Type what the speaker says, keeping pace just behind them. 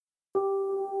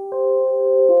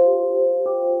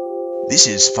This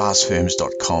is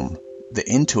fastfirms.com, the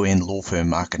end-to-end law firm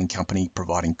marketing company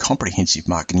providing comprehensive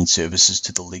marketing services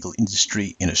to the legal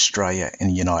industry in Australia and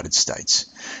the United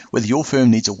States. Whether your firm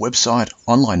needs a website,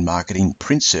 online marketing,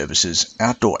 print services,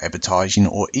 outdoor advertising,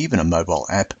 or even a mobile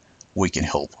app, we can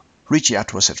help. Reach out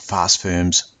to us at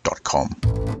fastfirms.com.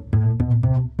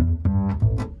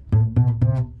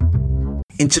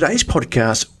 In today's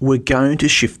podcast, we're going to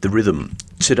shift the rhythm.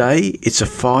 Today, it's a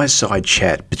fireside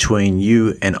chat between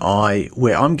you and I,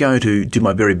 where I'm going to do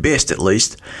my very best, at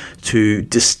least, to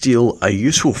distill a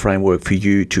useful framework for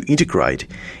you to integrate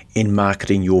in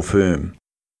marketing your firm.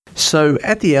 So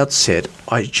at the outset,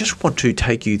 I just want to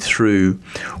take you through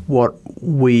what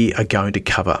we are going to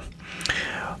cover.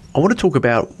 I want to talk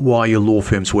about why your law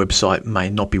firm's website may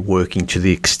not be working to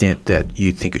the extent that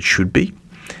you think it should be.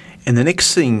 And the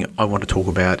next thing I want to talk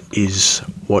about is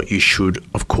what you should,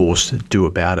 of course, do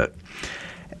about it.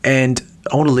 And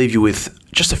I want to leave you with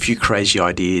just a few crazy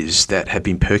ideas that have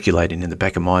been percolating in the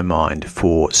back of my mind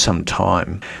for some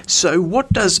time. So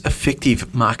what does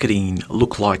effective marketing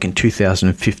look like in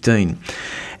 2015?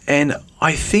 And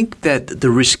I think that the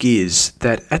risk is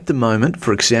that at the moment,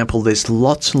 for example, there's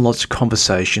lots and lots of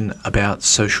conversation about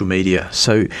social media.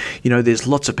 So, there's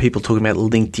lots of people talking about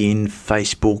LinkedIn,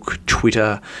 Facebook,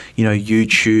 Twitter,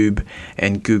 YouTube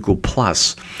and Google+.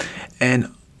 And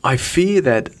I fear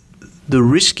that the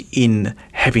risk in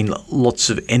having lots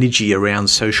of energy around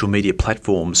social media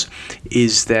platforms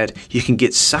is that you can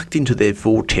get sucked into their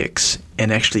vortex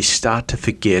and actually start to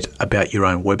forget about your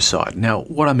own website. Now,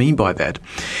 what I mean by that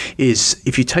is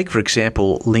if you take, for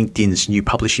example, LinkedIn's new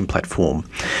publishing platform.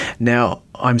 Now,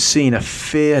 I'm seeing a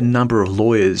fair number of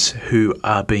lawyers who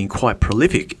are being quite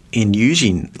prolific in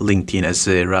using LinkedIn as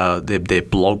their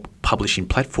blog publishing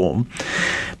platform.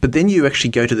 But then you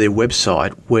actually go to their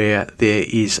website where there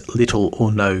is little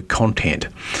or no content.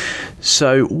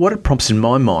 So what it prompts in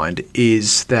my mind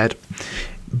is that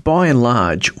by and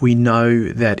large, we know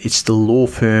that it's the law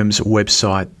firm's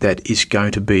website that is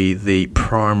going to be the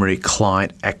primary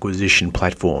client acquisition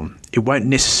platform. It won't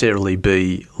necessarily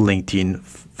be LinkedIn,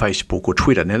 Facebook or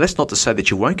Twitter. Now, that's not to say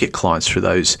that you won't get clients through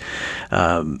those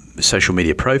social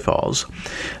media profiles,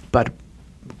 but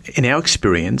in our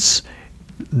experience,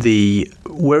 the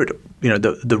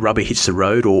rubber hits the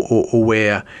road or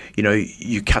where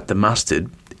you cut the mustard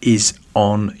is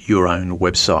on your own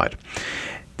website.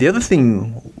 The other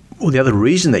thing, or the other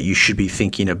reason that you should be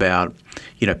thinking about,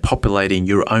 populating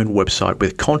your own website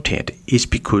with content is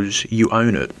because you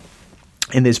own it.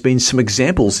 And there's been some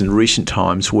examples in recent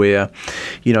times where,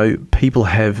 people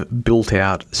have built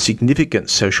out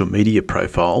significant social media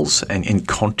profiles and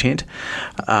content,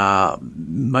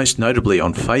 most notably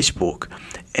on Facebook.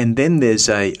 And then there's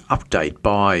a update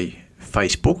by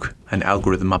Facebook, an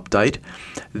algorithm update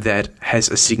that has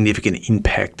a significant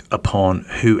impact upon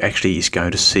who actually is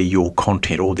going to see your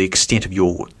content or the extent of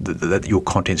that your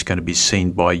content is going to be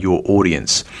seen by your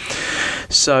audience.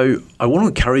 So I want to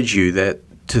encourage you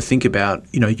to think about,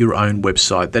 your own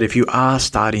website, that if you are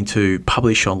starting to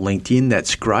publish on LinkedIn,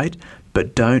 that's great,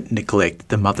 but don't neglect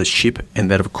the mothership, and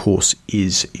that, of course,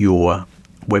 is your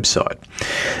website.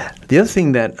 The other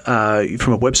thing that,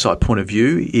 from a website point of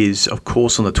view, is, of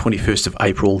course, on the 21st of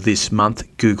April this month,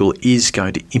 Google is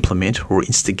going to implement or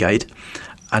instigate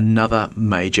another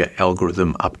major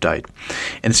algorithm update.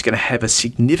 And it's going to have a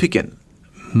significant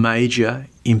major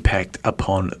impact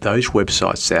upon those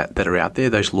websites that are out there,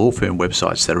 those law firm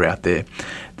websites that are out there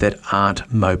that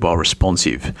aren't mobile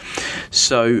responsive.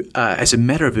 So as a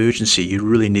matter of urgency, you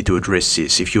really need to address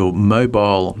this. If your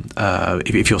mobile,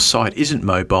 if your site isn't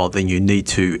mobile, then you need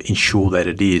to ensure that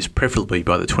it is, preferably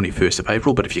by the 21st of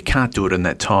April. But if you can't do it in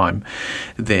that time,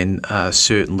 then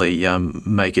certainly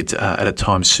make it at a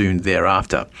time soon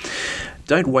thereafter.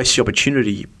 Don't waste the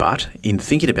opportunity, but in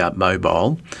thinking about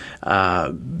mobile,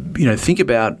 think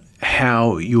about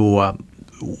how your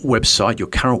website, your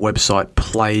current website,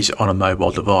 plays on a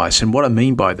mobile device. And what I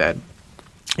mean by that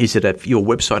is that if your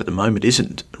website at the moment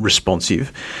isn't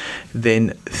responsive, then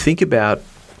think about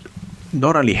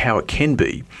not only how it can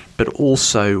be, but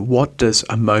also what does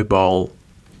a mobile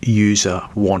user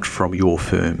want from your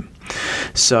firm.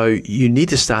 So you need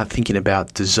to start thinking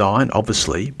about design,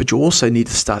 obviously, but you also need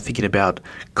to start thinking about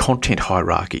content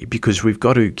hierarchy, because we've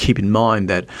got to keep in mind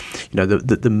that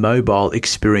the mobile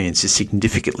experience is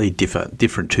significantly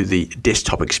different to the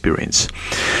desktop experience.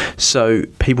 So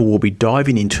people will be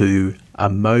diving into a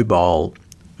mobile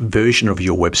version of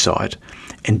your website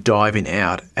and diving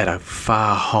out at a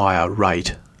far higher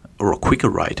rate or a quicker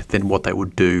rate than what they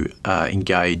would do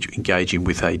engaging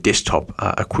with a desktop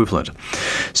equivalent.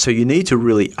 So you need to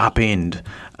really upend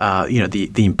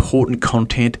the important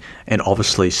content and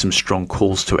obviously some strong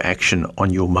calls to action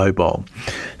on your mobile.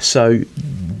 So,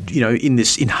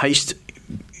 in haste,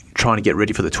 trying to get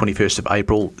ready for the 21st of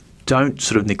April, don't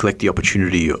sort of neglect the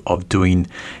opportunity of doing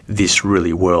this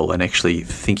really well and actually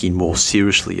thinking more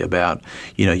seriously about,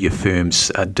 your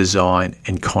firm's design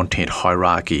and content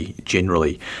hierarchy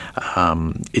generally.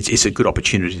 It's a good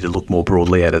opportunity to look more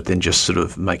broadly at it than just sort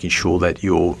of making sure that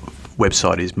your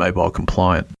website is mobile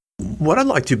compliant. What I'd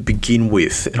like to begin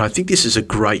with, and I think this is a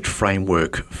great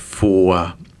framework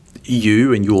for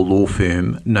you and your law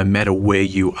firm, no matter where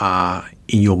you are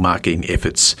in your marketing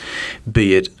efforts,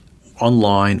 be it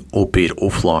online or be it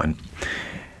offline.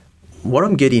 What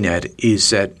I'm getting at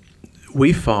is that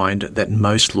we find that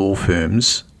most law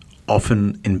firms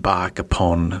often embark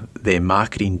upon their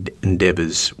marketing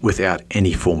endeavours without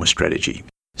any form of strategy.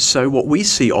 So what we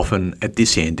see often at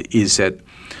this end is that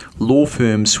law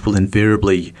firms will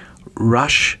invariably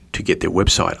rush to get their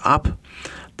website up.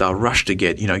 They'll rush to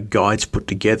get, guides put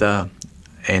together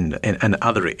and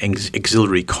other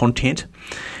auxiliary content.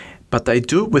 But they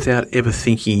do it without ever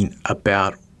thinking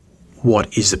about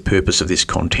what is the purpose of this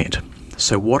content.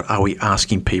 So what are we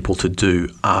asking people to do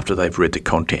after they've read the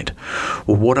content?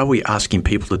 Or what are we asking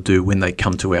people to do when they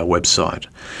come to our website?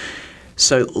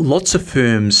 So lots of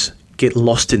firms get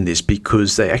lost in this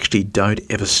because they actually don't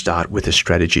ever start with a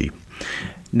strategy.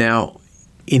 Now,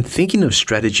 in thinking of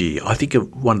strategy, I think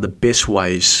one of the best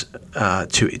ways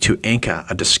to anchor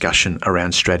a discussion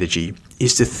around strategy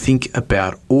is to think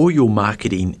about all your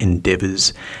marketing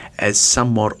endeavours as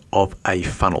somewhat of a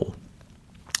funnel.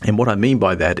 And what I mean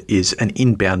by that is an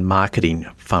inbound marketing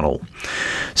funnel.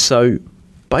 So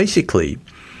basically,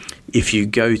 if you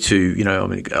go to,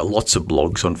 lots of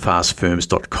blogs on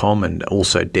fastfirms.com and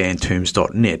also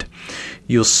dantoombs.net,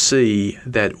 you'll see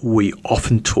that we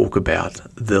often talk about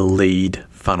the lead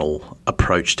funnel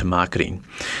approach to marketing.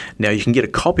 Now, you can get a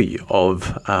copy of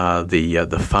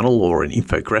the funnel or an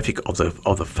infographic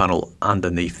of the funnel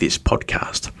underneath this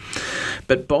podcast.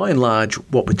 But by and large,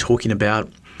 what we're talking about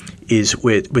is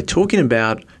we're talking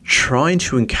about trying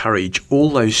to encourage all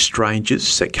those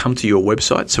strangers that come to your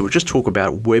website. So we'll just talk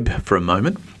about web for a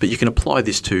moment, but you can apply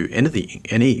this to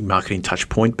any marketing touch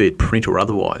point, be it print or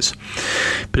otherwise.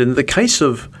 But in the case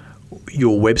of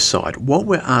your website, what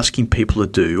we're asking people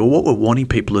to do, or what we're wanting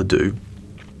people to do,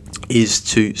 is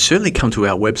to certainly come to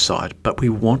our website, but we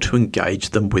want to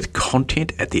engage them with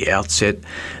content at the outset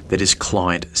that is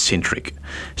client-centric.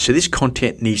 So this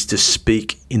content needs to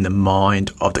speak in the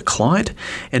mind of the client,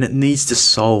 and it needs to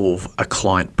solve a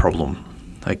client problem.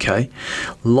 Okay?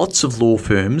 Lots of law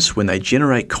firms, when they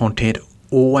generate content,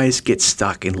 always get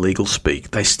stuck in legal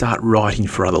speak. They start writing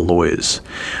for other lawyers.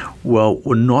 Well,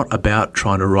 we're not about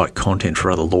trying to write content for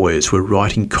other lawyers. We're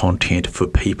writing content for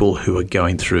people who are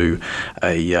going through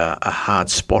a hard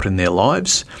spot in their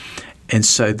lives. And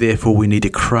so therefore we need to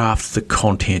craft the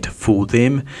content for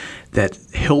them that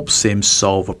helps them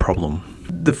solve a problem.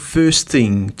 The first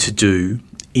thing to do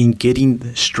in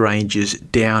getting strangers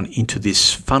down into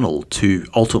this funnel to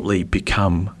ultimately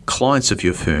become clients of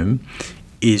your firm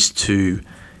is to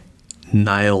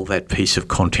nail that piece of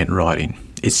content writing.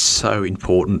 It's so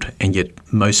important, and yet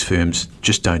most firms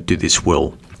just don't do this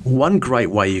well. One great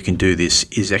way you can do this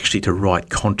is actually to write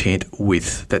content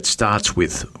that starts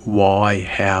with why,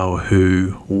 how,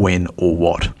 who, when, or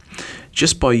what.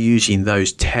 Just by using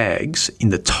those tags in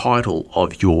the title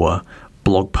of your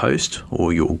blog post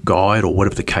or your guide or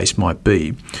whatever the case might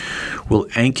be will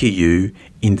anchor you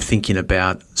in thinking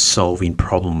about solving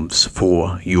problems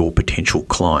for your potential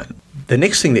client. The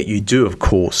next thing that you do, of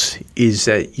course, is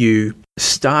that you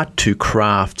start to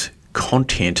craft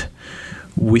content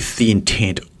with the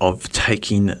intent of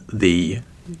taking the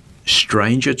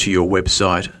stranger to your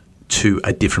website to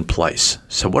a different place.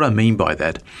 So what I mean by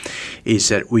that is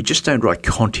that we just don't write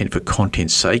content for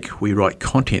content's sake. We write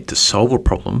content to solve a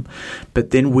problem,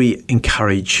 but then we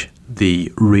encourage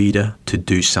the reader to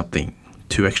do something,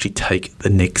 to actually take the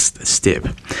next step.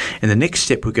 And the next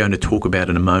step we're going to talk about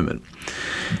in a moment.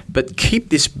 But keep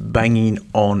this banging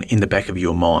on in the back of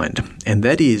your mind, and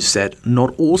that is that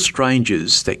not all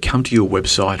strangers that come to your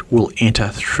website will enter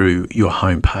through your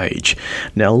homepage.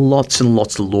 Now, lots and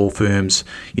lots of law firms,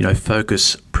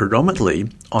 focus predominantly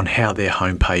on how their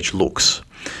homepage looks.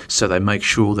 So they make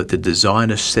sure that the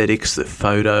design aesthetics, the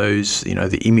photos,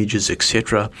 the images,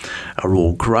 etc., are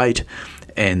all great.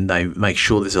 And they make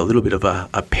sure there's a little bit of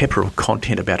a pepper of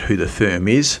content about who the firm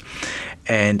is,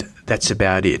 and that's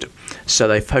about it. So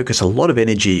they focus a lot of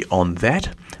energy on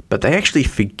that, but they actually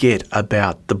forget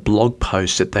about the blog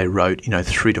post that they wrote,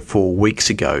 3 to 4 weeks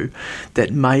ago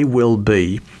that may well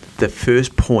be the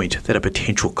first point that a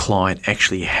potential client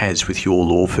actually has with your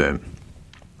law firm.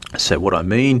 So what I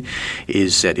mean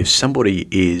is that if somebody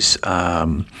is,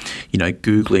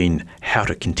 Googling how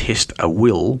to contest a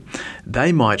will,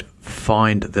 they might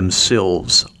find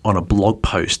themselves on a blog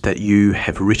post that you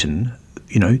have written,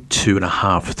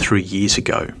 2.5, 3 years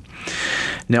ago.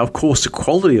 Now, of course, the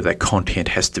quality of that content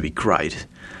has to be great,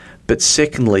 but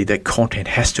secondly, that content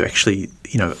has to actually,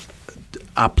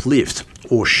 uplift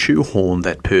or shoehorn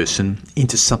that person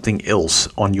into something else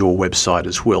on your website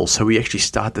as well. So we actually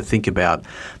start to think about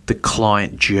the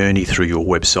client journey through your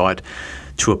website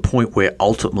to a point where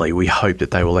ultimately we hope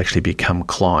that they will actually become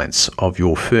clients of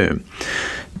your firm.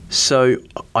 So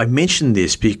I mention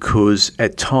this because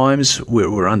at times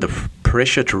we're under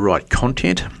pressure to write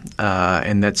content,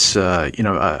 and that's a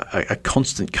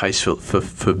constant case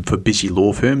for busy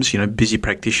law firms. Busy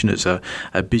practitioners are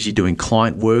busy doing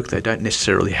client work. They don't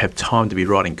necessarily have time to be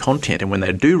writing content, and when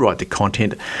they do write the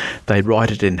content, they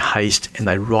write it in haste and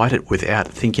they write it without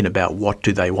thinking about what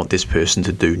do they want this person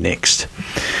to do next.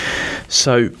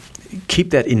 So keep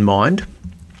that in mind.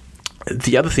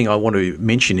 The other thing I want to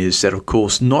mention is that, of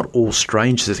course, not all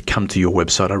strangers that come to your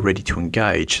website are ready to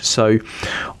engage. So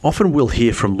often we'll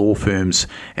hear from law firms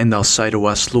and they'll say to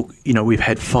us, look, we've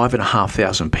had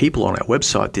 5,500 people on our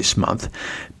website this month,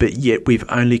 but yet we've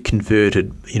only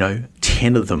converted,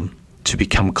 10 of them to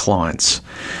become clients.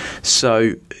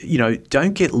 So,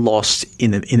 don't get lost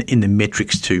in the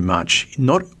metrics too much.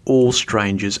 Not all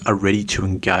strangers are ready to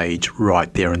engage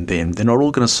right there and then. They're not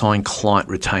all going to sign client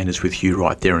retainers with you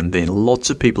right there and then.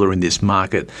 Lots of people are in this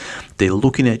market. They're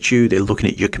looking at you. They're looking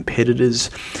at your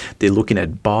competitors. They're looking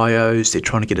at bios. They're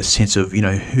trying to get a sense of,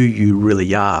 who you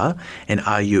really are and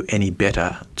are you any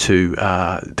better to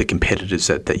the competitors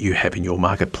that you have in your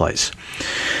marketplace.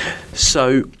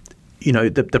 So,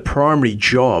 the primary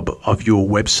job of your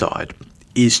website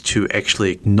is to actually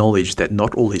acknowledge that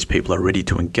not all these people are ready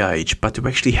to engage, but to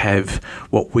actually have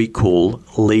what we call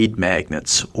lead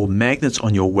magnets, or magnets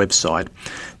on your website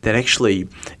that actually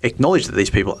acknowledge that these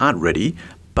people aren't ready,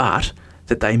 but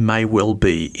that they may well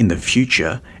be in the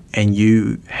future, and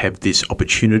you have this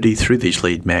opportunity through these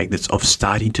lead magnets of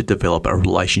starting to develop a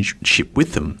relationship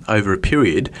with them over a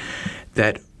period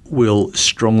that will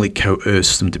strongly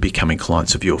coerce them to becoming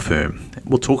clients of your firm.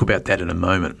 We'll talk about that in a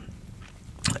moment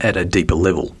at a deeper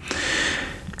level.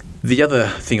 The other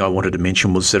thing I wanted to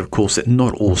mention was that, of course, that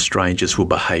not all strangers will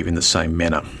behave in the same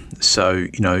manner. So,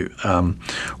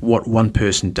 what one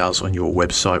person does on your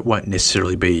website won't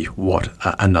necessarily be what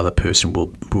another person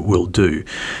will do.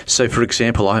 So, for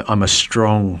example, I'm a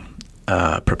strong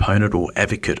proponent or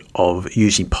advocate of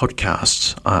using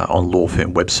podcasts on law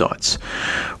firm websites.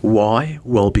 Why?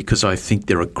 Well, because I think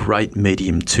they're a great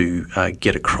medium to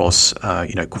get across,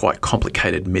 quite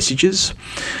complicated messages.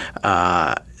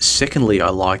 Secondly, I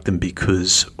like them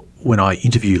because when I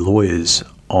interview lawyers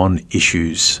on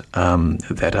issues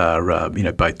that are,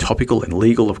 both topical and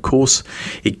legal, of course,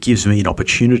 it gives me an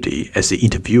opportunity as the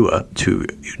interviewer to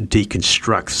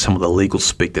deconstruct some of the legal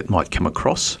speak that might come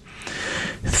across.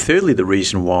 Thirdly, the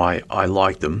reason why I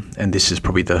like them, and this is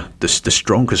probably the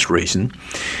strongest reason,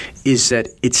 is that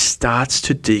it starts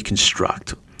to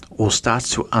deconstruct or starts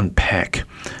to unpack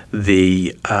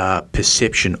the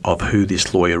perception of who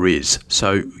this lawyer is.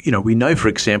 So, we know, for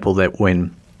example, that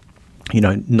when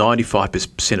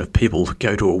 95% of people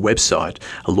go to a website,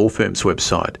 a law firm's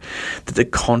website, that the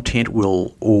content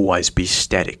will always be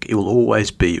static. It will always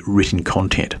be written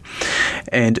content.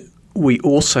 And we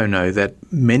also know that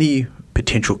many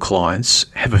potential clients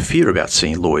have a fear about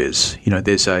seeing lawyers.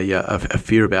 There's a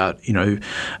fear about,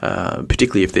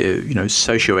 particularly if they're,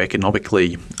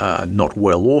 socioeconomically not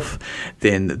well off,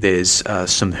 then there's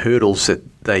some hurdles that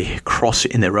they cross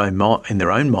in their own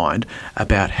mind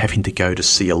about having to go to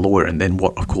see a lawyer, and then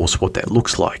what that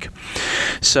looks like.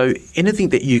 So anything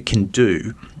that you can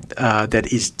do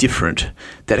that is different,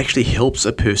 that actually helps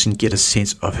a person get a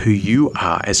sense of who you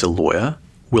are as a lawyer,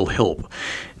 will help.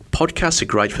 Podcasts are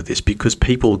great for this because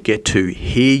people get to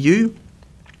hear you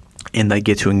and they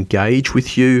get to engage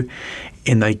with you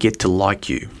and they get to like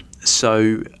you.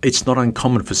 So it's not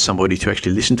uncommon for somebody to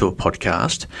actually listen to a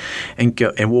podcast and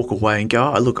go and walk away and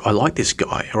go, oh, look, I like this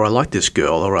guy, or I like this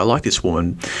girl, or I like this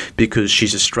woman because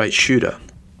she's a straight shooter,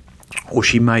 or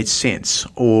she made sense,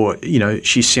 or,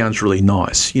 she sounds really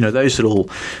nice. Those little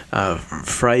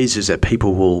phrases that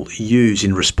people will use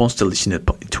in response to listening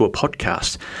to a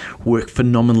podcast work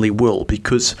phenomenally well,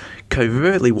 because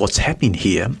covertly what's happening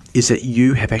here is that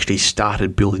you have actually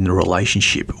started building a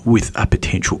relationship with a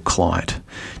potential client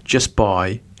just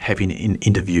by having an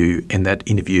interview, and that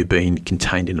interview being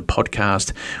contained in a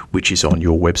podcast, which is on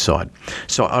your website.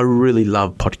 So I really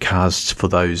love podcasts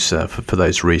for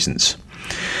those reasons.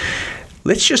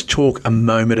 Let's just talk a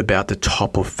moment about the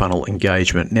top of funnel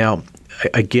engagement. Now,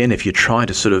 again, if you're trying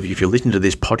to if you're listening to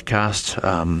this podcast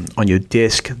on your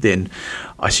desk, then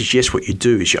I suggest what you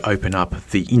do is you open up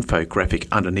the infographic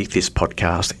underneath this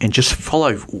podcast and just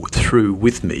follow through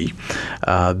with me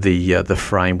the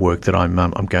framework that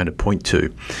I'm going to point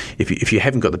to. If you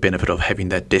haven't got the benefit of having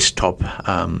that desktop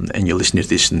and you're listening to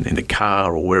this in the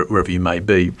car or wherever you may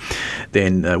be,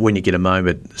 then when you get a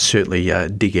moment, certainly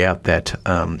dig out that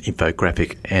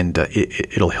infographic, and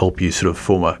it'll help you sort of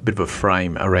form a bit of a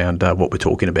frame around what we're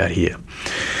talking about here.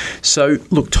 So,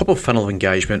 look, top of funnel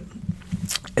engagement,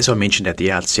 as I mentioned at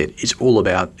the outset, is all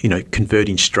about,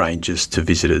 converting strangers to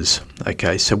visitors.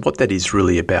 Okay, so what that is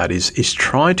really about is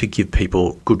trying to give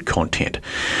people good content.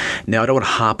 Now, I don't want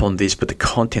to harp on this, but the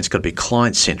content's got to be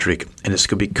client-centric, and it's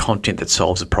got to be content that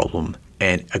solves a problem.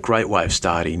 And a great way of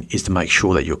starting is to make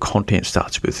sure that your content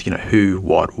starts with, who,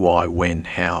 what, why, when,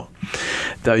 how.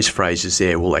 Those phrases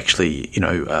there will actually,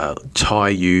 tie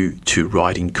you to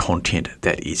writing content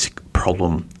that is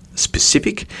problem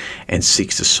specific and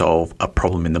seeks to solve a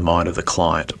problem in the mind of the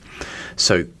client.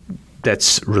 So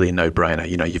that's really a no-brainer.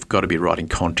 You've got to be writing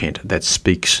content that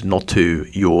speaks not to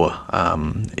your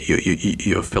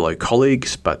fellow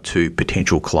colleagues, but to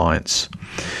potential clients.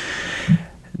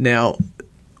 Now,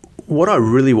 what I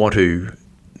really want to,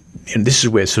 and this is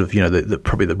where sort of,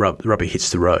 probably the rubber hits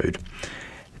the road.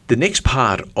 The next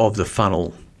part of the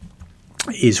funnel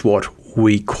is what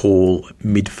we call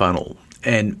mid-funnel.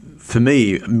 And for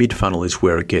me, mid-funnel is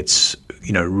where it gets,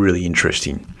 really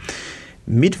interesting.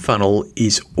 Mid-funnel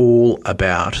is all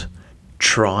about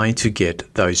trying to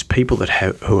get those people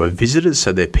who are visitors,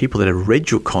 so they're people that have read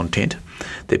your content,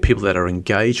 they're people that are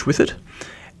engaged with it,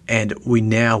 and we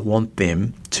now want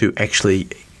them to actually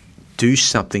do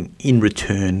something in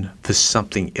return for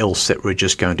something else that we're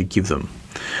just going to give them.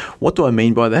 What do I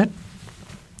mean by that?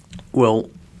 Well,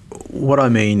 what I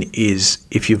mean is,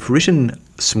 if you've written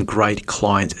some great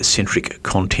client-centric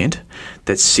content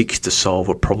that seeks to solve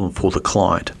a problem for the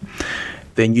client,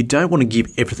 then you don't want to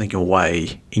give everything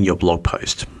away in your blog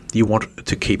post. You want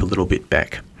to keep a little bit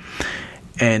back.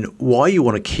 And why you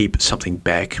want to keep something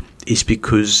back is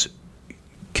because,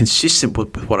 consistent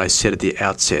with what I said at the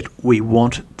outset, we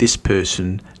want this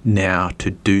person now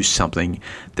to do something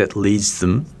that leads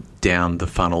them down the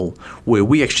funnel, where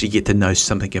we actually get to know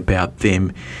something about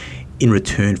them in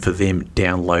return for them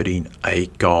downloading a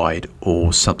guide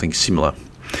or something similar.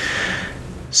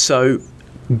 So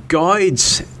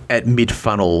guides at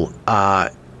mid-funnel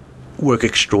work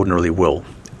extraordinarily well.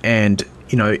 And,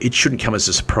 it shouldn't come as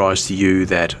a surprise to you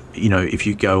that, if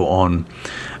you go on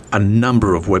a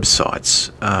number of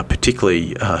websites,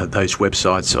 particularly those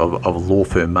websites of law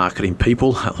firm marketing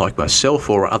people like myself,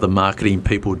 or other marketing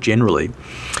people generally,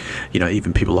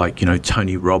 even people like,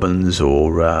 Tony Robbins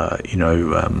or,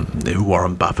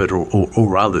 Warren Buffett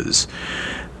or others,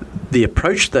 the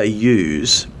approach they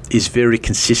use is very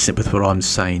consistent with what I'm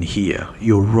saying here.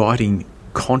 You're writing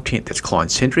content that's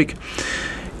client-centric,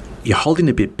 you're holding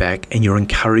a bit back, and you're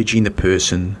encouraging the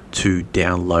person to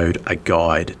download a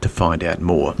guide to find out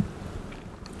more.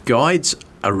 Guides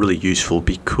are really useful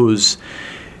because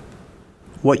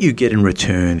what you get in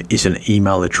return is an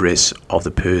email address of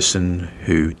the person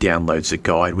who downloads the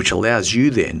guide, which allows you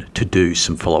then to do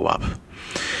some follow-up.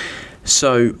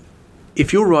 So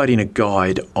if you're writing a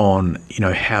guide on,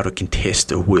 how to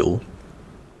contest a will,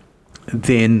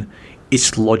 then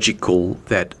it's logical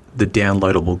that the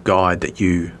downloadable guide that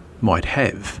you might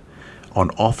have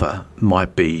on offer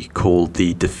might be called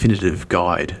the Definitive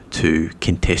Guide to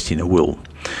Contesting a Will.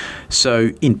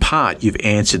 So in part, you've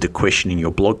answered the question in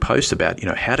your blog post about,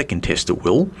 how to contest a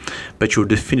will, but your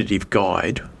definitive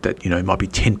guide that, might be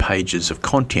 10 pages of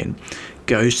content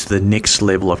goes to the next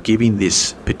level of giving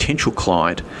this potential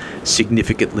client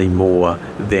significantly more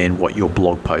than what your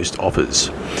blog post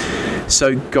offers.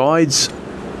 So guides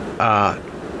are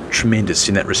tremendous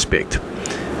in that respect.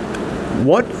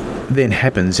 What then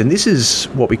happens, and this is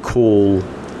what we call,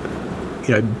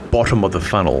 bottom of the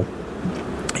funnel,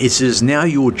 is now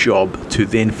your job to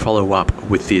then follow up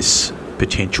with this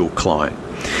potential client.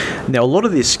 Now, a lot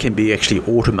of this can be actually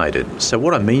automated. So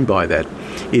what I mean by that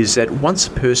is that once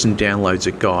a person downloads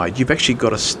a guide, you've actually got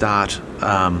to start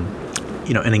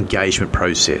an engagement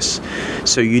process.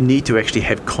 So you need to actually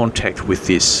have contact with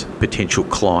this potential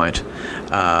client,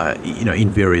 in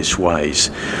various ways.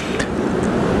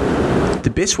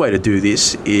 The best way to do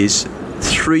this is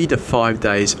 3 to 5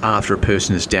 days after a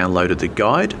person has downloaded the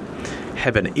guide,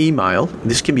 have an email.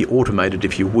 This can be automated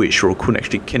if you wish, or it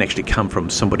can actually come from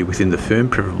somebody within the firm,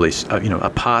 preferably a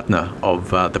partner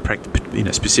of the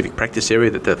specific practice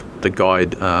area that the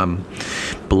guide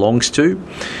belongs to.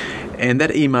 And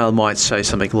that email might say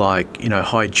something like,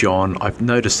 "Hi John, I've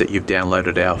noticed that you've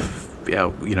downloaded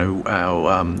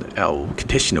our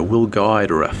contestant will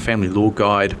guide or our family law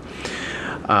guide.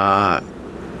 I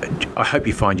hope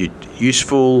you find it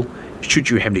useful.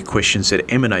 Should you have any questions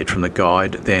that emanate from the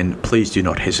guide, then please do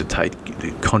not hesitate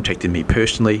contacting me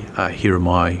personally. Here are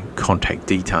my contact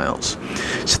details."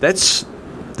 So that's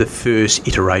the first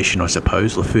iteration, I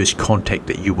suppose, the first contact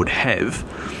that you would have,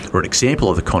 or an example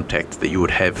of the contact that you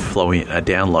would have following a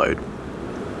download.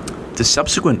 The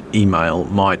subsequent email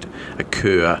might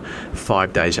occur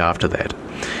 5 days after that,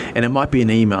 and it might be an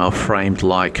email framed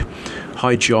like,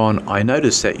 "Hi John, I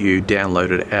noticed that you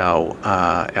downloaded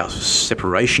our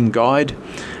separation guide.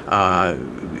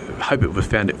 Hope you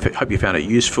found it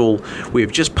useful. We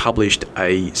have just published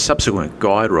a subsequent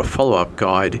guide or a follow-up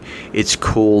guide. It's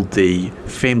called the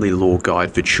Family Law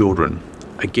Guide for Children.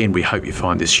 Again, we hope you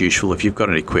find this useful. If you've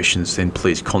got any questions, then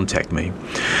please contact me."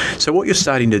 So what you're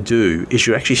starting to do is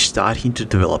you're actually starting to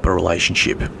develop a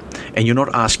relationship, and you're not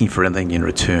asking for anything in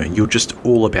return. You're just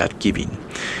all about giving.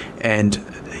 And,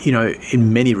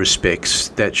 in many respects,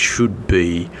 that should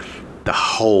be the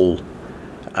whole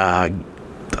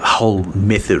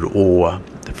method or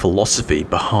philosophy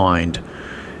behind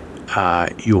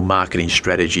your marketing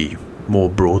strategy more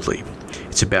broadly.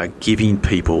 It's about giving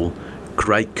people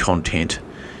great content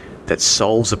that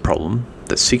solves a problem,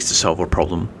 that seeks to solve a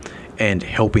problem, and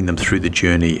helping them through the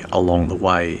journey along the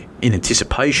way in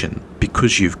anticipation,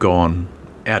 because you've gone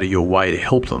out of your way to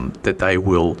help them, that they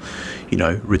will,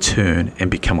 return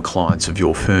and become clients of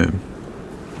your firm.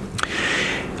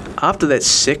 After that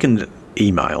second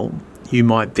email, you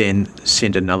might then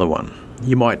send another one.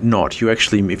 You might not.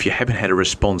 If you haven't had a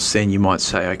response, then you might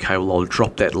say, "Okay, well, I'll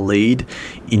drop that lead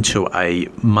into a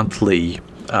monthly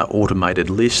automated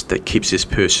list that keeps this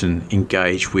person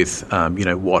engaged with, some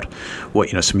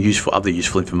other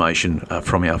useful information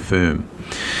from our firm."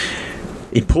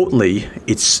 Importantly,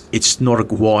 it's not a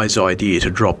wise idea to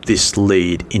drop this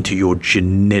lead into your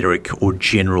generic or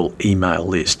general email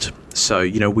list. So,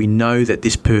 we know that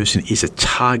this person is a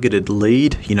targeted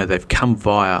lead. They've come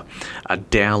via a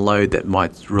download that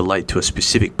might relate to a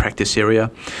specific practice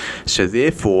area. So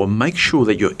therefore, make sure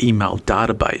that your email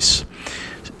database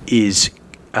is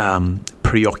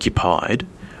preoccupied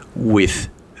with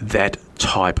that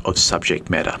type of subject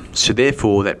matter. So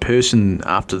therefore, that person,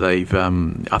 after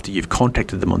you've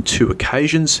contacted them on 2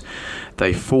 occasions,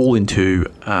 they fall into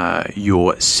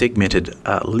your segmented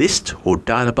list or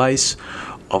database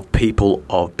of people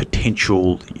of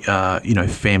potential,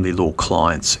 family law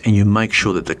clients, and you make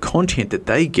sure that the content that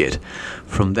they get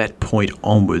from that point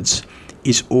onwards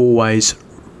is always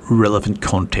relevant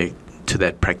content to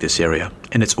that practice area,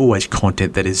 and it's always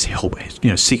content that is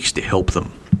seeks to help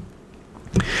them.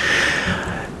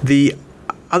 The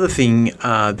other thing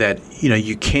that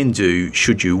you can do,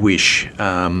 should you wish,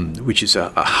 which is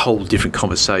a whole different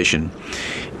conversation,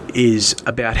 is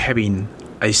about having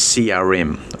a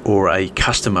CRM or a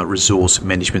customer resource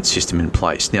management system in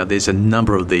place. Now, there's a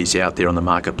number of these out there on the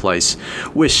marketplace.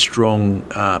 We're strong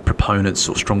proponents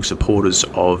or strong supporters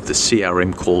of the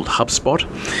CRM called HubSpot,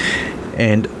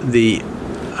 and the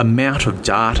amount of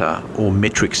data or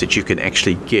metrics that you can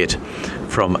actually get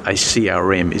from a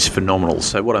CRM is phenomenal.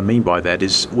 So what I mean by that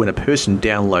is when a person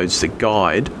downloads the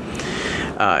guide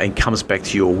and comes back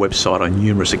to your website on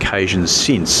numerous occasions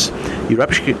since, you're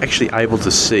actually able to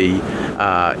see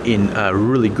in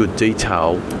really good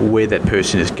detail where that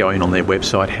person is going on their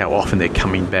website, how often they're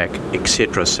coming back,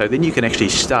 etc. So then you can actually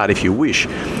start, if you wish,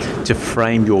 to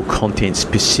frame your content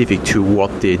specific to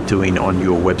what they're doing on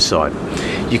your website.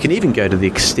 You can even go to the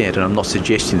extent, and I'm not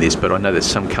suggesting this, but I know that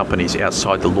some companies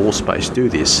outside the law space do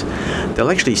this, they'll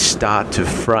actually start to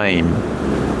frame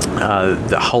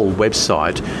the whole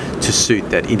website to suit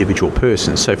that individual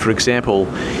person. So for example,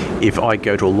 if I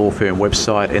go to a law firm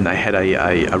website and they had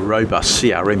a robust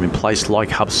CRM in place like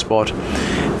HubSpot,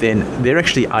 then they're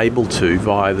actually able to,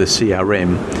 via the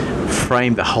CRM,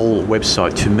 frame the whole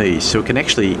website to me, so it can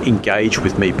actually engage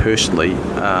with me personally.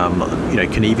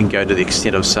 Can even go to the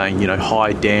extent of saying,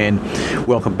 hi Dan,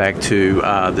 welcome back to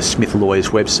the Smith Lawyers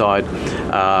website.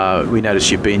 We noticed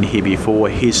you've been here before.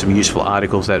 Here's some useful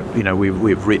articles that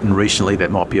we've written recently that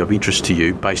might be of interest to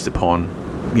you based upon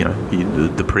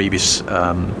the previous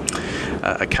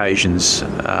occasions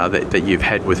that you've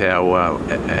had with our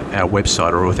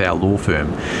website or with our law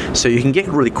firm. So you can get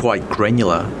really quite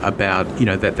granular about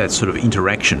that sort of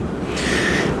interaction.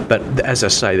 But as I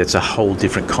say, that's a whole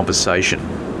different conversation.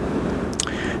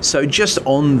 So just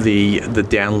on the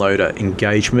downloader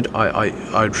engagement,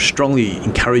 I strongly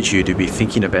encourage you to be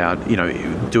thinking about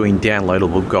doing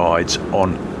downloadable guides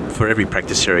for every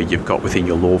practice area you've got within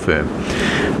your law firm.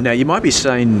 Now, you might be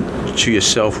saying to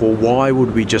yourself, well, why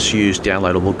would we just use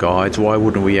downloadable guides? Why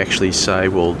wouldn't we actually say,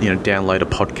 well, download a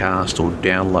podcast or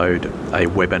download a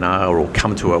webinar or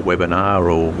come to a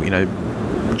webinar or,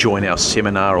 join our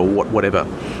seminar or whatever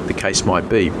the case might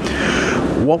be?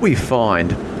 What we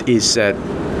find is that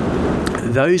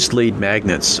those lead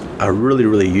magnets are really,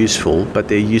 really useful, but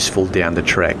they're useful down the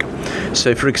track.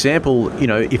 So, for example,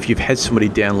 if you've had somebody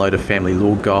download a family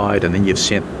law guide and then you've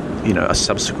sent, a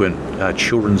subsequent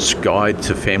children's guide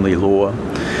to family law,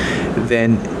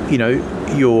 then,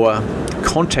 your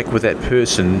contact with that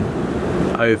person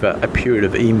over a period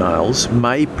of emails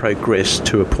may progress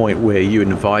to a point where you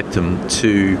invite them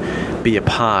to be a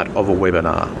part of a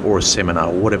webinar or a seminar,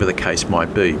 or whatever the case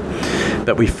might be.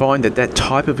 But we find that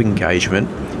type of engagement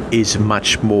is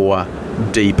much more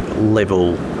deep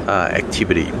level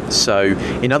activity. So,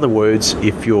 in other words,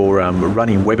 if you're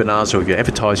running webinars or you're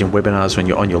advertising webinars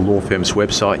on your law firm's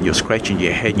website and you're scratching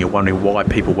your head and you're wondering why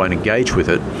people won't engage with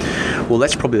it, well,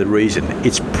 that's probably the reason.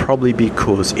 It's probably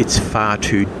because it's far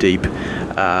too deep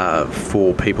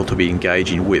for people to be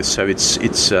engaging with. So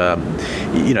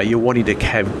you're wanting to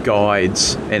have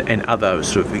guides and other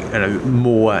sort of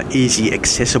more easy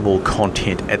accessible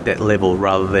content at that level,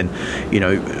 rather than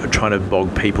trying to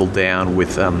bog people down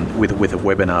with a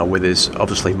webinar where there's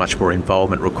obviously much more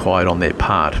involvement required on their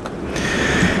part.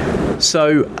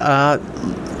 So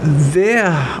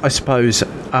there, I suppose,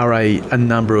 are a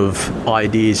number of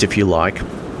ideas, if you like,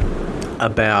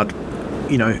 about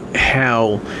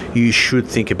how you should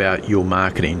think about your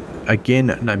marketing.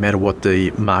 Again, no matter what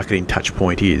the marketing touch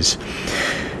point is,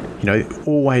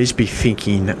 always be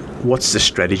thinking, what's the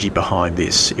strategy behind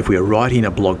this? If we are writing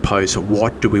a blog post,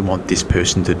 what do we want this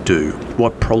person to do?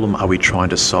 What problem are we trying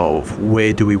to solve?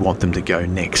 Where do we want them to go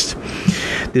next?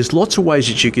 There's lots of ways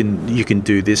that you can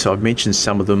do this. I've mentioned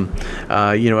some of them.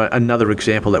 Another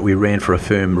example that we ran for a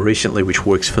firm recently, which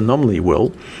works phenomenally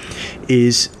well,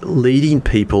 is leading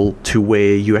people to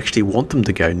where you actually want them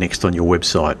to go next on your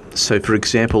website. So, for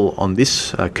example, on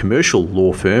this commercial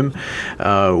law firm,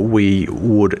 we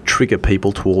would trigger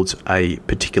people towards a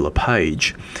particular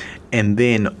page, and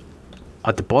then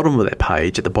at the bottom of that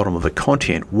page, at the bottom of the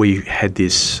content, we had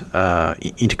this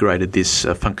integrated this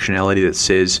functionality that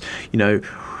says,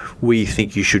 we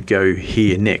think you should go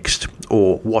here next,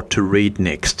 or what to read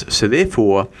next. So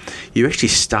therefore, you actually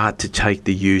start to take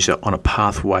the user on a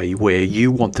pathway where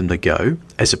you want them to go,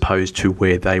 as opposed to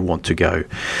where they want to go.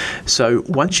 So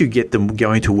once you get them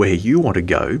going to where you want to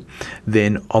go,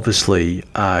 then obviously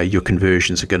your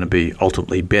conversions are going to be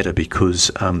ultimately better,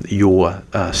 because you're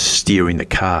steering the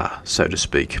car, so to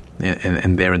speak,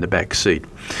 and they're in the back seat.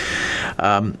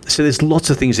 So there's lots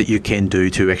of things that you can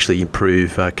do to actually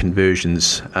improve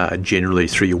conversions generally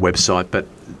through your website, but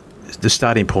the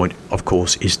starting point, of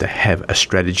course, is to have a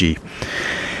strategy.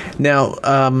 Now,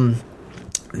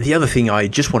 the other thing I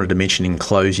just wanted to mention in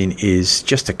closing is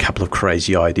just a couple of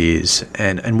crazy ideas.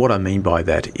 And what I mean by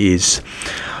that is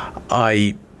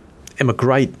I am a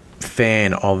great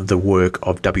fan of the work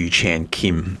of W. Chan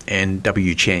Kim. And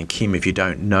W. Chan Kim, if you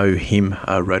don't know him,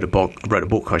 wrote a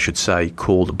book, I should say,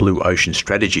 called Blue Ocean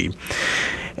Strategy.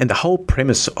 And the whole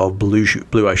premise of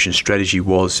Blue Ocean Strategy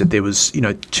was that there was,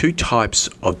 two types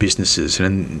of businesses.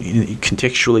 And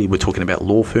contextually, we're talking about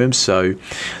law firms. So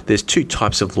there's two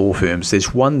types of law firms.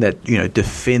 There's one that,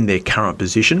 defend their current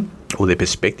position or their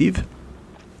perspective.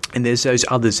 And there's those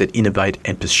others that innovate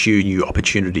and pursue new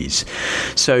opportunities.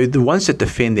 So the ones that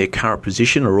defend their current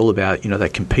position are all about, they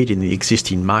compete in the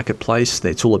existing marketplace.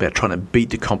 It's all about trying to beat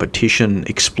the competition,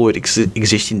 exploit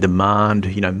existing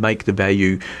demand, make the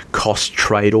value cost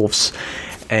trade-offs.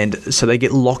 And so they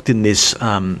get locked in this,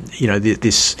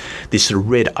 this sort of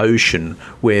red ocean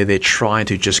where they're trying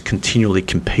to just continually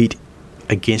compete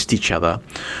against each other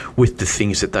with the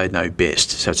things that they know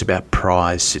best. So it's about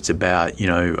price, it's about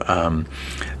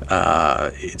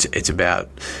It's about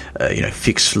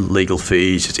fixed legal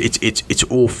fees. It's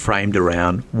all framed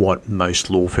around what most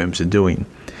law firms are doing.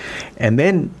 And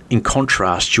then, in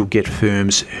contrast, you'll get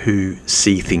firms who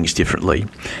see things differently.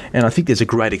 And I think there's a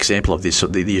great example of this,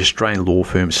 the Australian law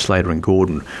firm Slater and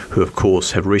Gordon, who, of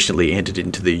course, have recently entered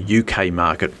into the UK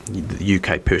market, the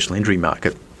UK personal injury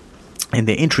market. And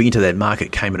their entry into that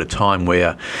market came at a time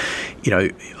where,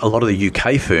 a lot of the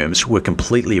UK firms were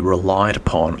completely reliant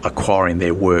upon acquiring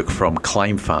their work from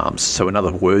claim farms. So in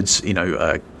other words,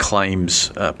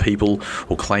 claims people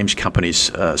or claims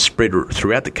companies spread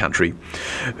throughout the country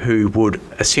who would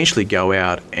essentially go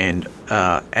out and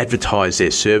advertise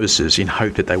their services in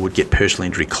hope that they would get personal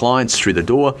injury clients through the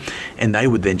door, and they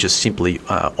would then just simply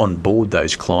onboard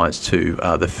those clients to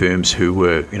the firms who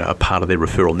were a part of their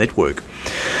referral network.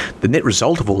 The net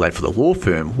result of all that for the law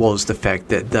firm was the fact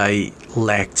that they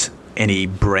lacked any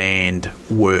brand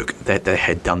work that they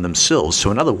had done themselves.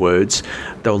 So in other words,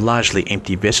 they were largely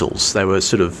empty vessels. They were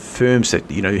sort of firms that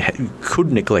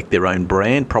could neglect their own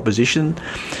brand proposition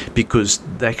because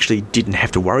they actually didn't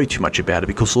have to worry too much about it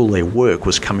because all their work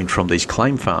was coming from these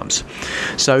claim farms.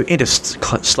 So enter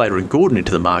Slater and Gordon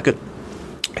into the market,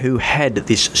 who had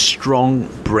this strong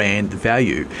brand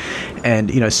value, and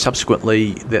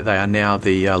subsequently that they are now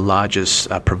the largest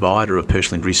provider of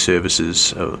personal injury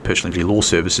services, personal injury law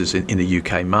services in the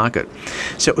UK market.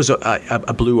 So it was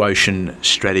a blue ocean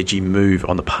strategy move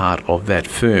on the part of that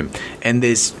firm, and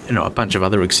there's a bunch of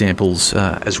other examples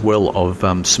as well of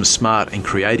some smart and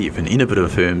creative and innovative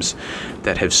firms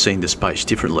that have seen the space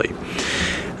differently.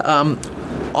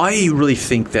 I really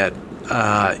think that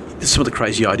some of the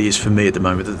crazy ideas for me at the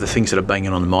moment, the things that are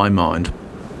banging on my mind,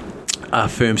 are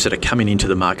firms that are coming into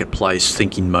the marketplace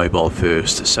thinking mobile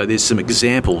first. So there's some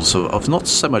examples of not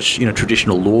so much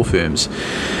traditional law firms,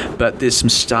 but there's some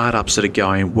startups that are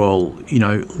going,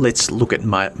 let's look at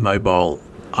mobile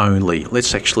only.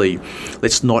 Let's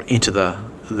not enter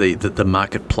the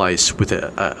marketplace with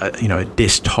a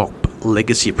desktop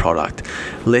legacy product.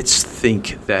 Let's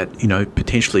think that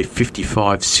potentially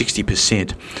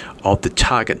 55-60% of the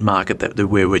target market that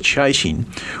we're chasing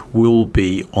will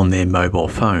be on their mobile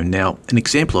phone. Now, an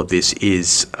example of this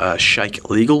is Shake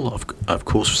Legal. Of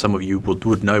course, some of you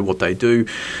would know what they do,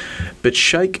 but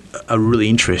Shake are really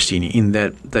interesting in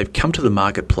that they've come to the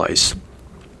marketplace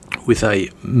with a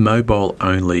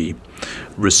mobile-only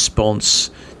response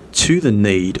to the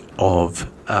need of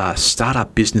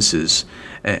startup businesses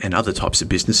and other types of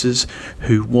businesses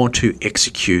who want to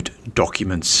execute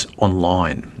documents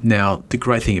online. Now, the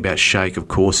great thing about Shake, of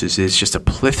course, is there's just a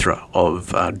plethora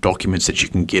of documents that you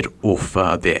can get off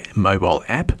their mobile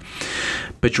app,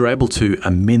 but you're able to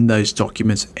amend those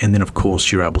documents, and then, of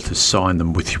course, you're able to sign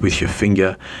them with your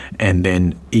finger and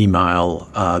then email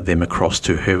them across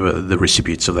to whoever the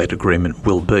recipients of that agreement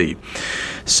will be.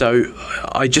 So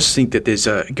I just think that there's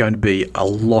going to be a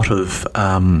lot of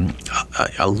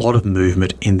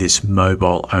movement in this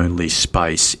mobile-only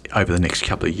space over the next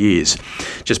couple of years.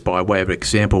 Just by way of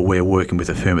example, we're working with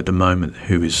a firm at the moment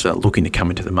who is looking to come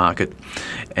into the market,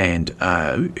 and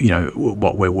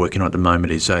what we're working on at the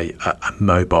moment is a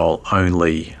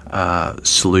mobile-only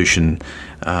solution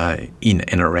in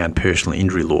and around personal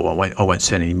injury law. I won't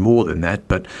say any more than that,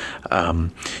 but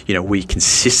we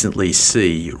consistently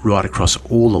see right across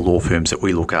all the law firms that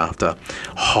we look after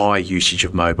high usage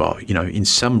of mobile. In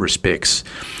some respects,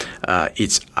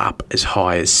 it's up as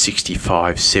high as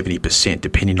 65-70%,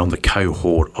 depending on the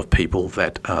cohort of people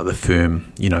that the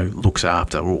firm looks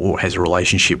after or has a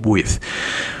relationship with,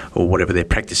 or whatever their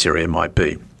practice area might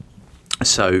be.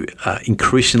 So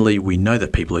increasingly, we know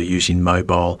that people are using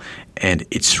mobile, and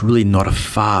it's really not a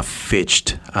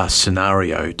far-fetched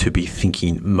scenario to be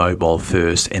thinking mobile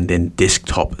first and then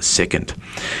desktop second.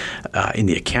 In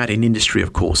the accounting industry,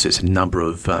 of course, there's a number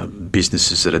of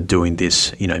businesses that are doing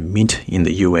this. Mint in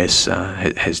the US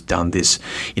has done this.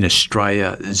 In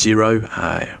Australia, Xero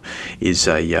is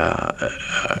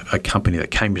a company that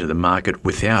came into the market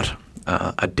without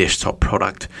a desktop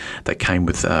product. That came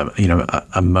with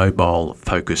a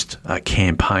mobile-focused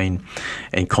campaign,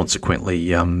 and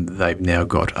consequently, they've now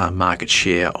got a market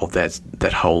share of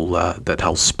that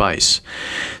whole space.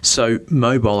 So,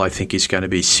 mobile, I think, is going to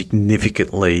be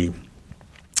significantly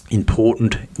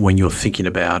important when you're thinking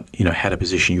about how to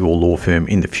position your law firm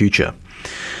in the future.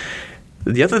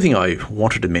 The other thing I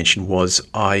wanted to mention was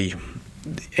I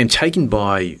am taken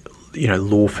by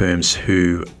law firms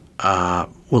who are,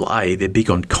 well, A, they're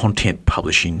big on content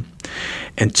publishing,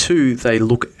 and two, they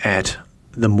look at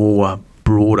the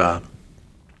broader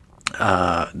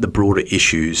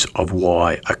issues of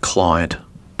why a client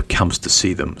comes to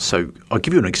see them. So I'll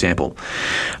give you an example.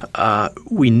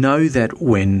 We know that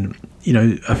when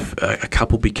a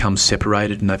couple becomes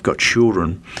separated and they've got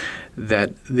children,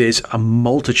 that there's a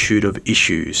multitude of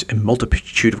issues and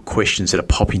multitude of questions that are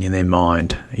popping in their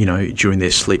mind, during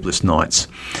their sleepless nights.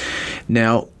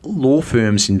 Now, law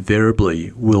firms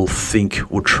invariably will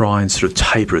try and sort of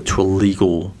taper it to a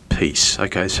legal piece.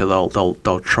 Okay, so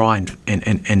they'll try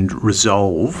and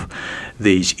resolve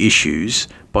these issues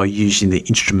by using the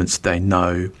instruments they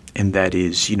know, and that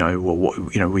is, we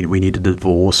need a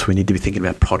divorce, we need to be thinking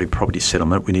about property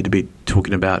settlement, we need to be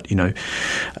talking about,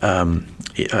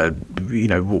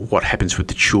 what happens with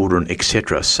the children,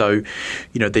 etc. So,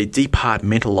 they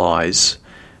departmentalise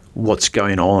what's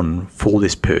going on for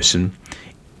this person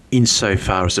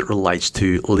insofar as it relates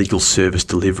to legal service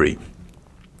delivery.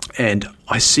 And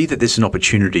I see that there's an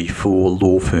opportunity for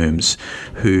law firms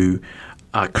who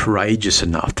are courageous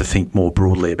enough to think more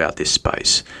broadly about this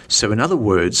space. So in other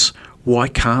words, why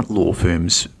can't law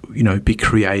firms, be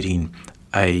creating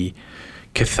a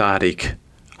cathartic,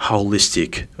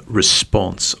 holistic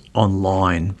response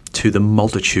online to the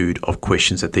multitude of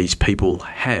questions that these people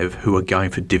have who are going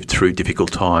through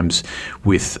difficult times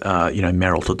with,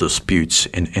 marital disputes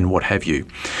and what have you.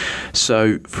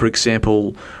 So, for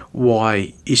example,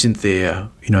 why isn't there,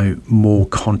 more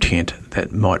content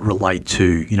that might relate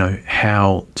to,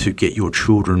 how to get your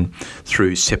children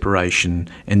through separation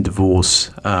and divorce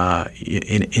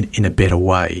in a better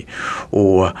way,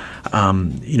 or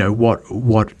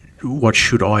what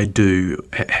should I do?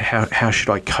 How should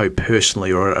I cope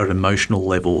personally or at an emotional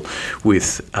level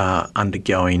with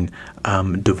undergoing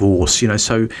divorce?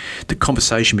 So the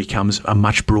conversation becomes a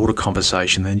much broader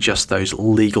conversation than just those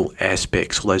legal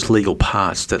aspects or those legal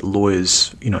parts that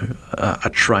lawyers, are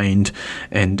trained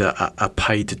and are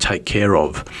paid to take care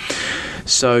of.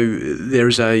 So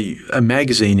there's a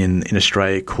magazine in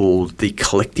Australia called The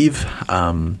Collective.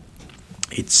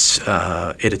 Its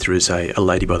editor is a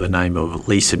lady by the name of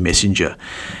Lisa Messenger.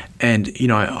 And,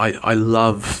 I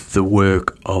love the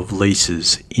work of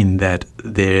Lisa's in that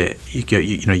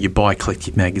you buy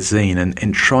Collective magazine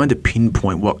and trying to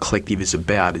pinpoint what Collective is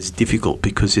about is difficult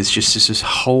because there's just this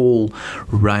whole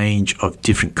range of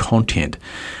different content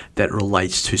that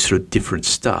relates to sort of different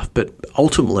stuff. But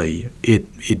ultimately,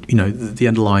 the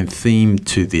underlying theme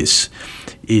to this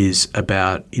is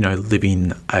about,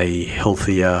 living a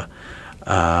healthier,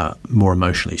 more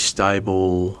emotionally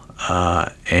stable,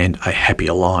 and a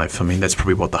happier life. I mean, that's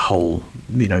probably what the whole,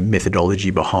 methodology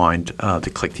behind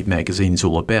the Collective magazine is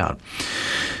all about.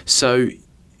 So,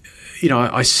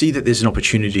 I see that there's an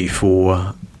opportunity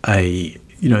for a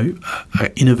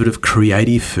innovative,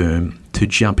 creative firm to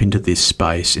jump into this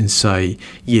space and say,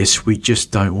 yes, we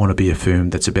just don't want to be a firm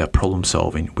that's about problem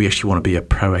solving. We actually want to be a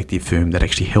proactive firm that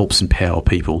actually helps empower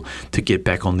people to get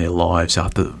back on their lives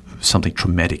after something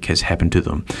traumatic has happened to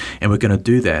them. And we're going to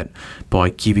do that by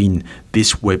giving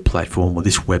this web platform or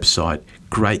this website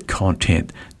great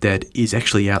content that is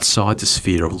actually outside the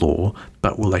sphere of law,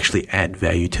 but will actually add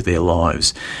value to their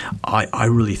lives. I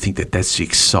really think that that's the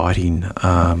exciting,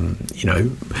 the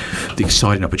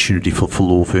exciting opportunity for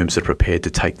law firms that are prepared to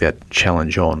take that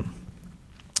challenge on.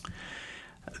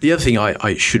 The other thing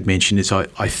I should mention is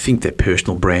I think that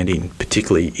personal branding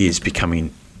particularly is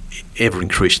becoming ever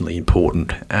increasingly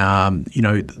important.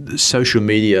 Social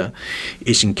media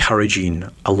is encouraging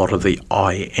a lot of the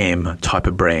I am type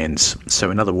of brands. So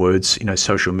in other words,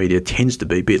 social media tends to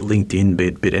be, be it LinkedIn, be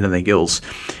it anything else,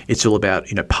 it's all about,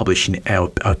 publishing our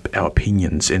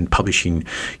opinions and publishing,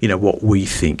 what we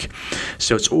think.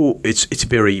 So it's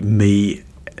very me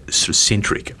sort of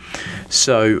centric.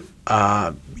 So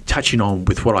touching on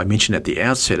with what I mentioned at the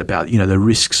outset about, the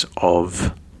risks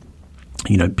of,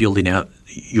 building out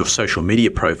your social media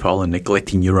profile and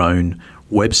neglecting your own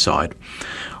website,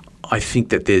 I think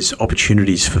that there's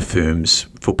opportunities for firms,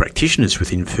 for practitioners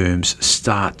within firms,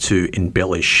 start to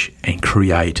embellish and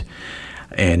create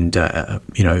and,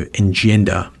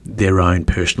 engender their own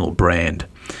personal brand.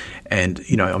 And,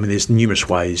 there's numerous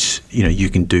ways, you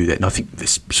can do that. And I think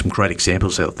there's some great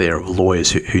examples out there of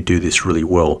lawyers who do this really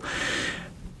well.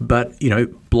 But,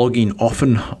 blogging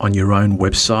often on your own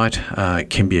website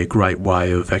can be a great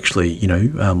way of actually,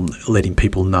 letting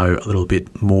people know a little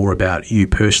bit more about you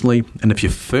personally. And if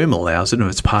your firm allows it, and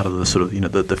it's part of the sort of,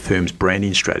 the firm's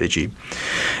branding strategy,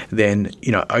 then,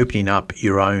 opening up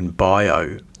your own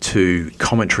bio to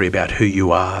commentary about who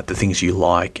you are, the things you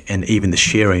like, and even the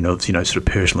sharing of, sort of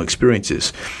personal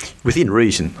experiences within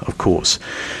reason, of course.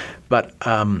 But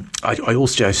I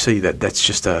also see that that's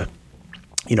just a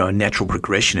a natural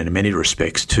progression in many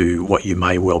respects to what you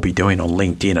may well be doing on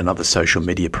LinkedIn and other social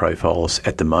media profiles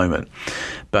at the moment.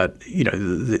 But,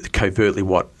 covertly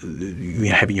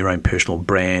having your own personal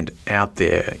brand out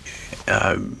there,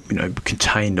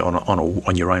 contained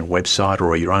on your own website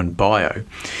or your own bio,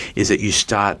 is that you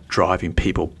start driving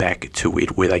people back to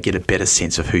it, where they get a better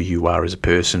sense of who you are as a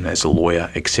person, as a lawyer,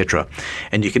 etc.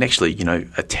 And you can actually,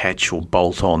 attach or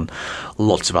bolt on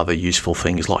lots of other useful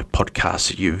things like podcasts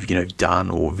that you've,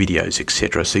 done, or videos,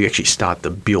 etc. So you actually start to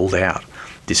build out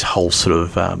this whole sort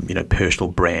of,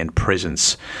 personal brand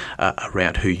presence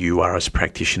around who you are as a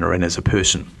practitioner and as a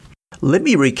person. Let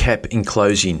me recap in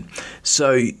closing.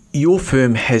 So your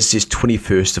firm has this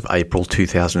 21st of April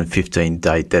 2015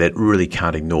 date that it really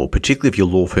can't ignore, particularly if your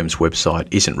law firm's website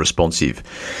isn't responsive.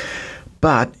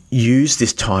 But use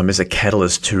this time as a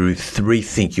catalyst to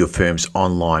rethink your firm's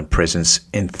online presence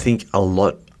and think a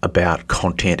lot about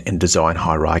content and design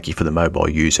hierarchy for the mobile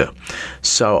user.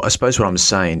 So I suppose what I'm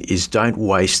saying is, don't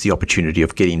waste the opportunity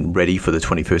of getting ready for the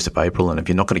 21st of April. And if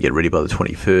you're not going to get ready by the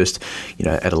 21st,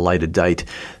 at a later date,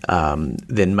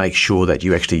 then make sure that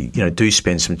you actually, do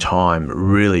spend some time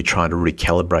really trying to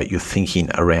recalibrate your thinking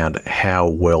around how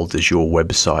well does your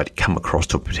website come across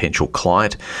to a potential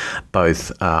client,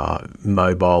 both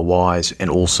mobile-wise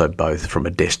and also both from a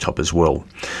desktop as well.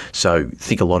 So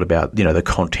think a lot about, the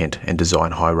content and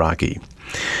design hierarchy.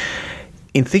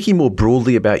 In thinking more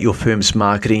broadly about your firm's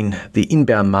marketing, the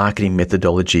inbound marketing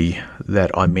methodology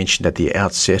that I mentioned at the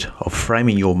outset of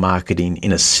framing your marketing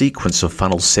in a sequence of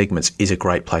funnel segments is a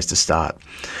great place to start.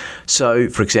 So,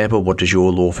 for example, what does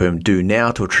your law firm do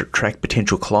now to attract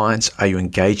potential clients? Are you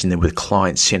engaging them with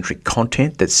client-centric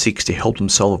content that seeks to help them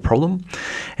solve a problem?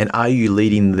 And are you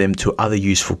leading them to other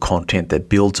useful content that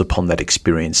builds upon that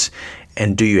experience?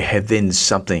 And do you have then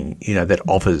something, that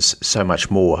offers so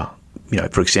much more,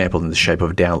 for example, in the shape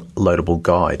of a downloadable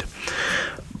guide?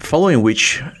 Following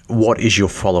which, what is your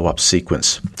follow-up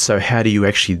sequence? So how do you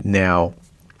actually now,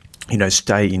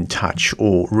 stay in touch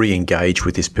or re-engage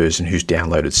with this person who's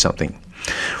downloaded something?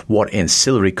 What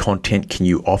ancillary content can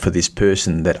you offer this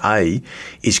person that A,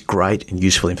 is great and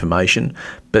useful information,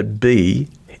 but B,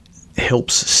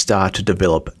 helps start to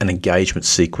develop an engagement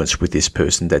sequence with this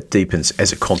person that deepens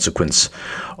as a consequence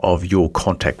of your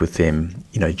contact with them,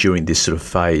 during this sort of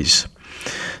phase.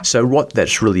 So what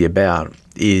that's really about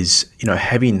is,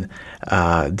 having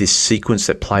this sequence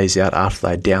that plays out after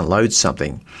they download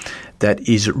something that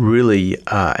is really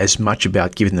as much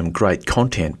about giving them great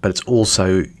content, but it's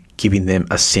also giving them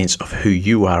a sense of who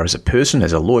you are as a person,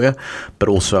 as a lawyer, but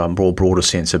also a more broader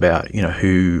sense about,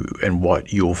 who and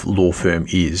what your law firm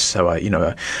is. So,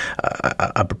 a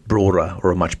broader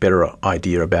or a much better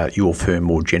idea about your firm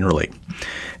more generally.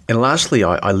 And lastly,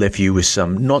 I left you with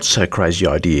some not so crazy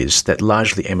ideas that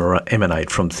largely emanate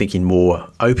from thinking more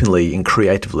openly and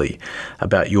creatively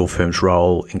about your firm's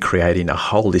role in creating a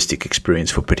holistic experience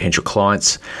for potential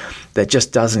clients that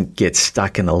just doesn't get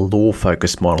stuck in a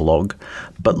law-focused monologue,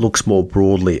 but looks more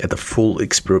broadly at the full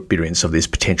experience of this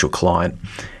potential client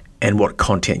and what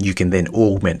content you can then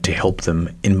augment to help them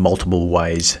in multiple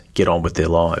ways get on with their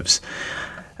lives.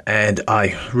 And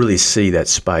I really see that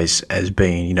space as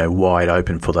being, wide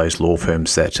open for those law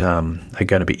firms that are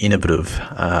going to be innovative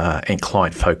and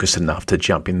client-focused enough to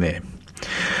jump in there.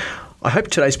 I hope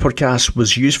today's podcast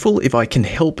was useful. If I can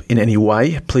help in any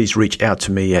way, please reach out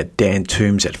to me at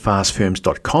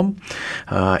dantoombs@fastfirms.com.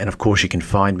 And of course, you can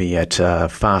find me at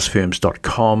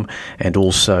fastfirms.com and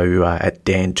also at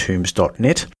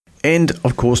dantoombs.net. And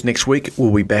of course, next week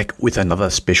we'll be back with another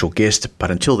special guest.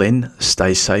 But until then,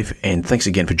 stay safe and thanks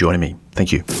again for joining me.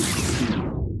 Thank you.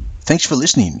 Thanks for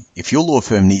listening. If your law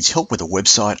firm needs help with a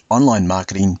website, online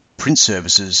marketing, print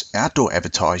services, outdoor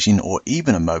advertising, or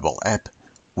even a mobile app,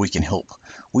 we can help.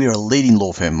 We are a leading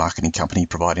law firm marketing company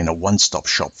providing a one-stop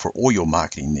shop for all your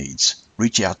marketing needs.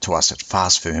 Reach out to us at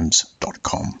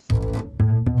fastfirms.com.